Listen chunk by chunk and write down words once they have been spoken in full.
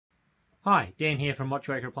Hi, Dan here from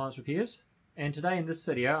Watchmaker Appliance Repairs, and today in this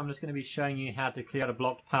video I'm just going to be showing you how to clear out a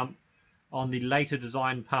blocked pump on the later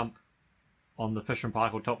design pump on the Fisher and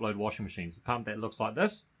Paykel top load washing machines. The pump that looks like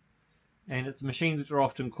this, and it's machines which are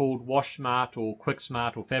often called Wash Smart or Quick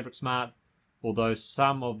Smart or Fabric Smart, although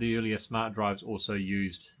some of the earlier smart drives also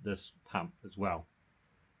used this pump as well.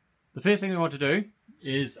 The first thing we want to do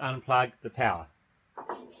is unplug the power.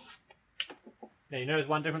 Now you notice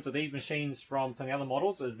one difference of these machines from some of the other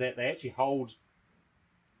models is that they actually hold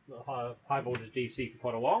the high voltage DC for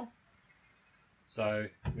quite a while. So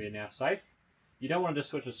we're now safe. You don't want to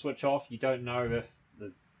just switch off. You don't know if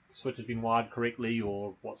the switch has been wired correctly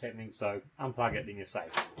or what's happening, so unplug it, then you're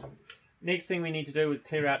safe. Next thing we need to do is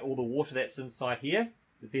clear out all the water that's inside here.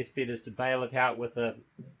 The best bet is to bail it out with a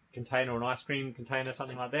container or an ice cream container,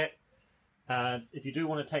 something like that. If you do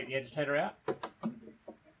want to take the agitator out,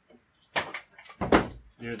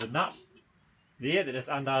 there's a nut there that just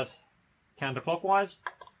undoes counterclockwise.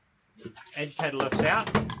 Agitator lifts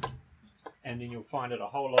out, and then you'll find it a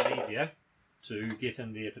whole lot easier to get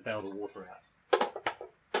in there to bail the water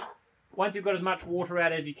out. Once you've got as much water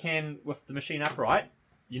out as you can with the machine upright,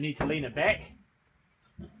 you need to lean it back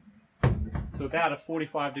to about a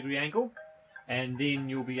 45-degree angle, and then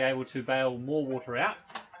you'll be able to bail more water out.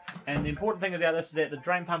 And the important thing about this is that the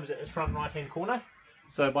drain pump is at the front right hand corner.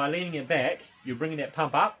 So by leaning it back, you're bringing that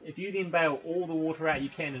pump up. If you then bail all the water out you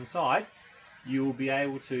can inside, you'll be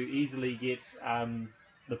able to easily get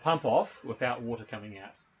the pump off without water coming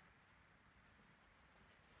out.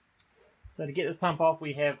 So to get this pump off,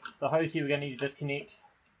 we have the hose here. We're going to need to disconnect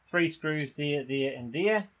 3 screws there, there and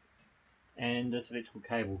there, and this electrical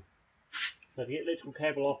cable. So to get electrical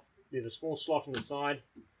cable off, there's a small slot on the side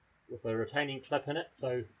with a retaining clip in it.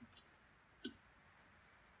 So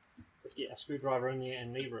get a screwdriver in there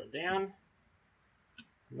and lever it down.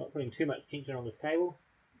 I'm not putting too much tension on this cable.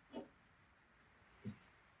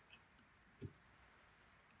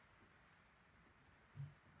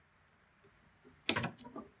 There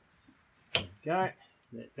we go,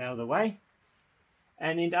 that's out of the way.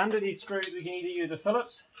 And then to undo these screws, we can either use a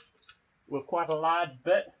Phillips with quite a large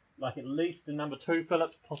bit, like at least a number 2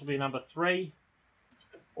 Phillips, possibly a number 3,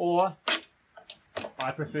 or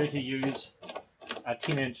I prefer to use a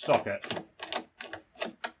 10-inch socket.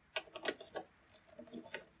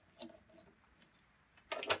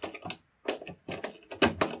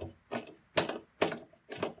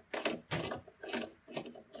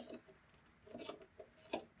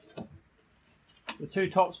 The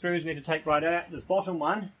 2 top screws we need to take right out. This bottom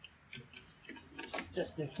one,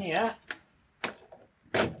 just in here,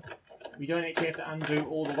 we don't actually have to undo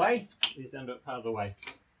all the way, we just undo it part of the way.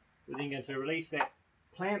 We're then going to release that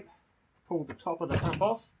clamp, pull the top of the pump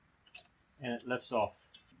off, and it lifts off.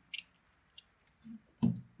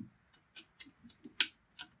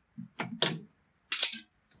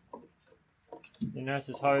 You notice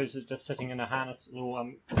this hose is just sitting in a harness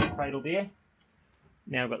little cradle there.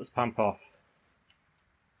 Now I've got this pump off.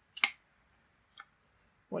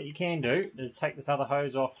 What you can do is take this other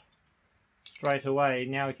hose off straight away.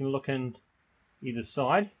 Now we can look in either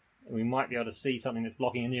side, and we might be able to see something that's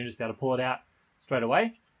blocking in there and just be able to pull it out straight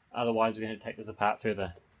away. Otherwise we're going to take this apart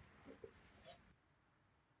further.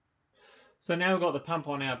 So now we've got the pump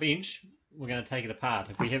on our bench, we're going to take it apart.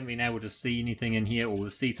 If we haven't been able to see anything in here or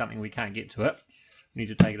to see something we can't get to it, we need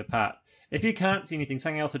to take it apart. If you can't see anything,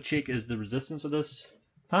 something else to check is the resistance of this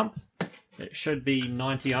pump. It should be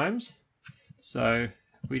 90 ohms. So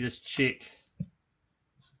if we just check,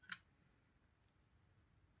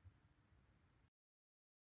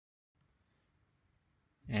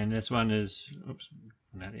 and this one is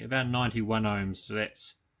about 91 ohms, so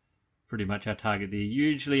that's pretty much our target there.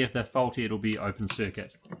 Usually if they're faulty, it'll be open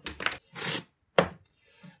circuit.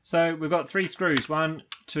 So we've got 3 screws, 1,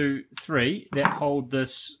 2, 3, that hold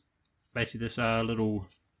this, basically this little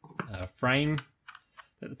frame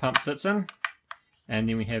that the pump sits in. And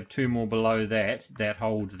then we have 2 more below that that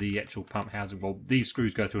hold the actual pump housing. Well, these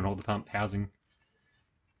screws go through and hold the pump housing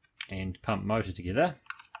and pump motor together.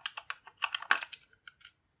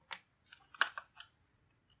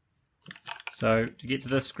 So to get to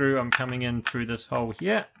this screw, I'm coming in through this hole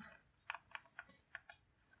here.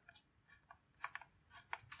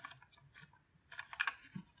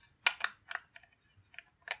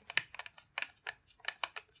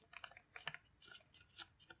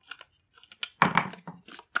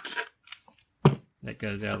 That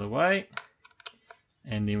goes out of the way.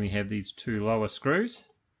 And then we have these 2 lower screws.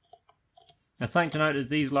 Now something to note is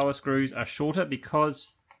these lower screws are shorter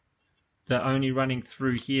because they're only running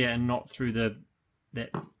through here and not through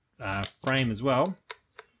that frame as well.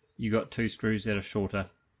 You got 2 screws that are shorter.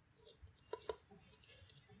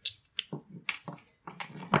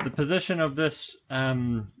 The position of this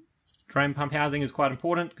drain pump housing is quite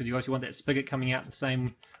important because you also want that spigot coming out the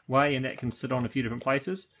same way, and that can sit on a few different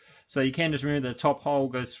places. So you can just remember the top hole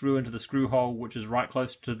goes through into the screw hole, which is right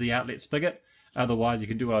close to the outlet spigot. Otherwise, you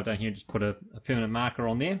can do what I've done here, just put a permanent marker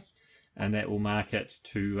on there, and that will mark it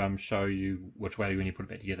to show you which way when you put it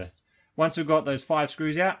back together. Once we've got those 5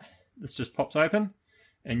 screws out, this just pops open,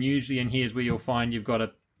 and usually in here is where you'll find you've got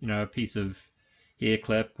a piece of hair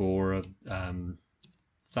clip or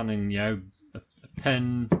something, a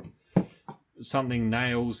pin, something,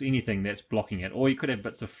 nails, anything that's blocking it. Or you could have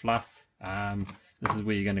bits of fluff. This is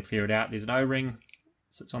where you're going to clear it out. There's an O-ring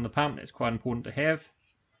sits on the pump. That's quite important to have.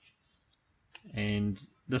 And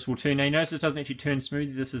this will turn. Now you notice this doesn't actually turn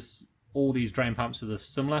smoothly. This is all these drain pumps are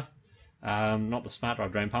similar. Not the smart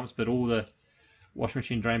drive drain pumps, but all the washing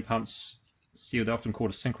machine drain pumps, they're often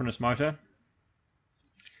called a synchronous motor.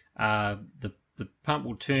 The pump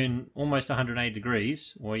will turn almost 180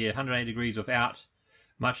 degrees, or 180 degrees without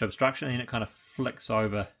much obstruction, and then it kind of flicks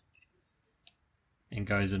over and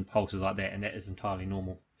goes in pulses like that, and that is entirely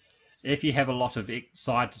normal. If you have a lot of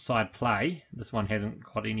side-to-side play, this one hasn't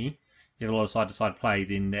got any, you have a lot of side-to-side play,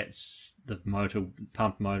 then that's the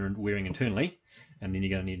pump motor wearing internally, and then you're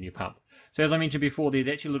going to need a new pump. So as I mentioned before, there's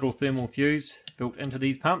actually a little thermal fuse built into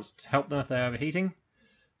these pumps to help them if they're overheating.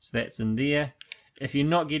 So that's in there. If you're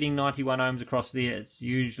not getting 91 ohms across there, it's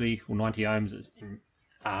usually, well, 90 ohms is,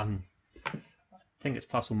 I think it's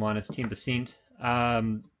plus or minus 10%.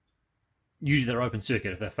 Usually they're open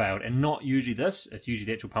circuit if they're failed, and not usually this, it's usually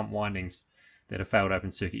the actual pump windings that have failed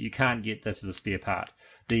open circuit. You can't get this as a spare part.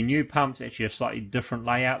 The new pump's actually a slightly different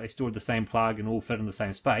layout. They still have the same plug and all fit in the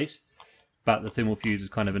same space, but the thermal fuse is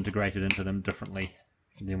kind of integrated into them differently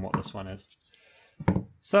than what this one is.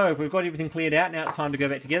 So if we've got everything cleared out, now it's time to go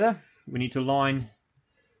back together. We need to line,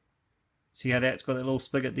 see how that's got that little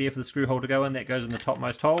spigot there for the screw hole to go in, that goes in the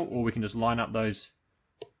topmost hole, or we can just line up those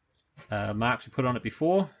marks we put on it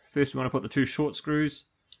before. First we want to put the 2 short screws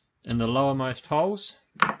in the lowermost holes.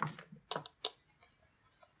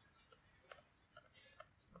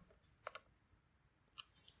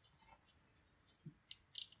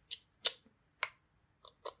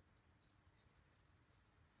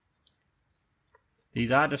 These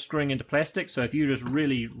are just screwing into plastic, so if you just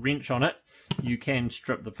really wrench on it, you can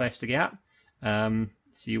strip the plastic out. So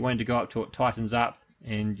you want to go up till it tightens up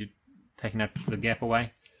and you're taking the gap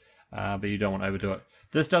away, but you don't want to overdo it.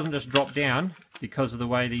 This doesn't just drop down because of the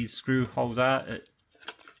way these screw holes are. It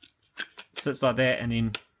sits like that and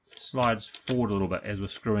then slides forward a little bit as we're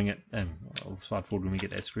screwing it in. It'll slide forward when we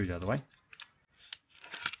get that screws out of the way.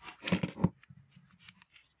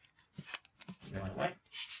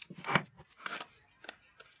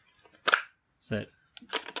 So it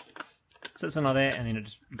sits in like that and then it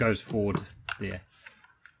just goes forward there.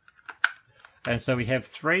 And so we have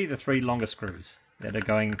the 3 longer screws that are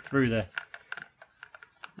going through the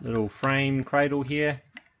little frame cradle here,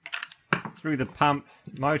 through the pump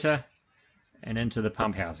motor and into the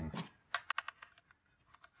pump housing.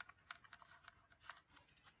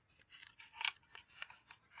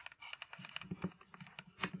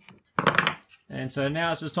 And so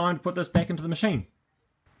now it's just time to put this back into the machine.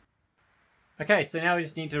 Okay, so now we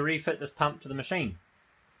just need to refit this pump to the machine.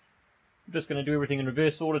 I'm just going to do everything in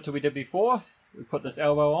reverse order to we did before. We put this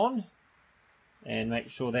elbow on and make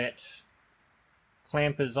sure that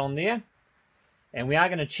clamp is on there, and we are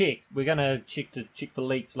going to check. We're going to check for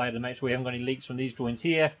leaks later to make sure we haven't got any leaks from these joints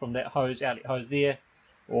here, from that hose, outlet hose there,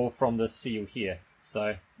 or from the seal here.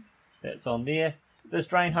 So that's on there. This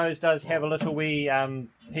drain hose does have a little wee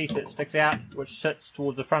piece that sticks out, which sits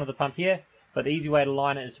towards the front of the pump here, but the easy way to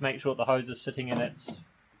line it is to make sure the hose is sitting in its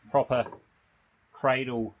proper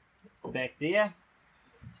cradle back there.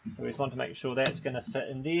 So we just want to make sure that's going to sit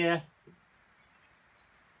in there.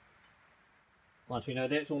 Once we know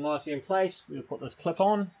that's all nicely in place, we'll put this clip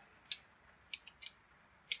on.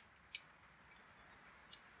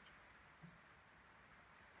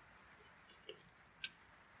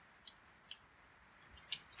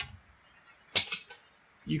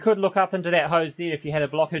 You could look up into that hose there if you had a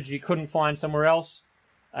blockage you couldn't find somewhere else.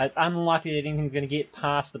 It's unlikely that anything's going to get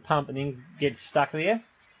past the pump and then get stuck there,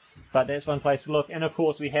 but that's one place to look. And of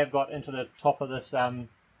course we have got into the top of this got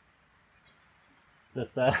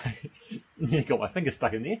my finger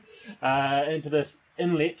stuck in there, into this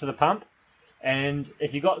inlet to the pump, and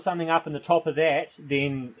if you got something up in the top of that,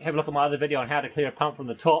 then have a look at my other video on how to clear a pump from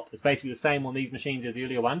the top. It's basically the same on these machines as the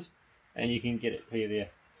earlier ones, and you can get it clear there.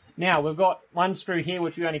 Now we've got one screw here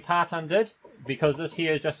which we only part undid, because this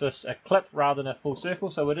here is just a clip rather than a full circle,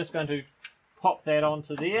 so we're just going to pop that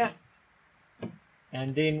onto there,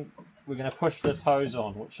 and then we're going to push this hose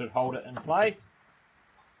on, which should hold it in place.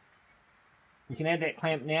 You can add that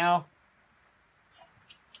clamp now,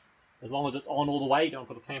 as long as it's on all the way. You don't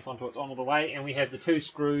put a clamp onto it's on all the way. And we have the 2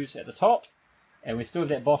 screws at the top, and we still have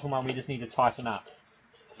that bottom one we just need to tighten up.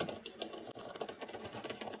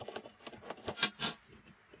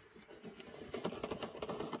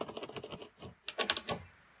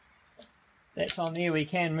 That's on there. We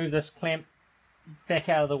can move this clamp back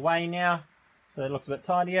out of the way now, so it looks a bit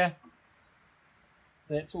tidier.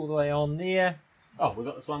 That's all the way on there. Oh, we've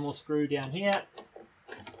got this one more screw down here.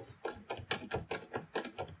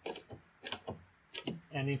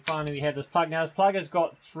 And then finally we have this plug. Now this plug has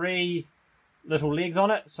got 3 little legs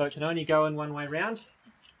on it, so it can only go in one way round.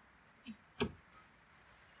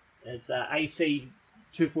 It's AC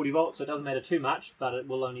 240 volts, so it doesn't matter too much, but it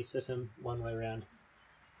will only sit in one way round.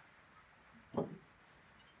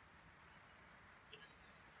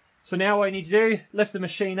 So now what you need to do, lift the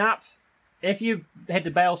machine up. If you had to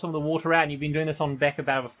bail some of the water out and you've been doing this on back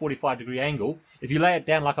about a 45-degree angle, if you lay it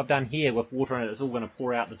down like I've done here with water in it, it's all going to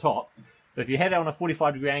pour out the top. But if you had it on a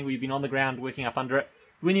 45-degree angle, you've been on the ground working up under it,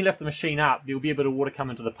 when you lift the machine up, there will be a bit of water come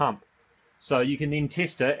into the pump. So you can then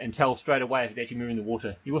test it and tell straight away if it's actually moving the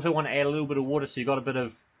water. You also want to add a little bit of water so you've got a bit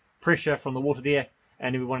of pressure from the water there.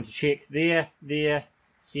 And then we wanted to check there, here,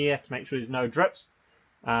 to make sure there's no drips,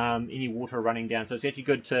 any water running down. So it's actually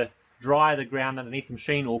good to dry the ground underneath the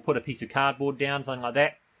machine, or put a piece of cardboard down, something like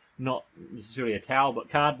that. Not necessarily a towel, but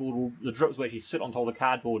cardboard, the drips will actually sit on top of the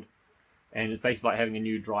cardboard, and it's basically like having a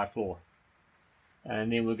new dry floor.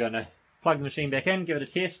 And then we're going to plug the machine back in, give it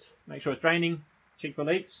a test, make sure it's draining, check for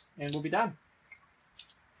leaks, and we'll be done.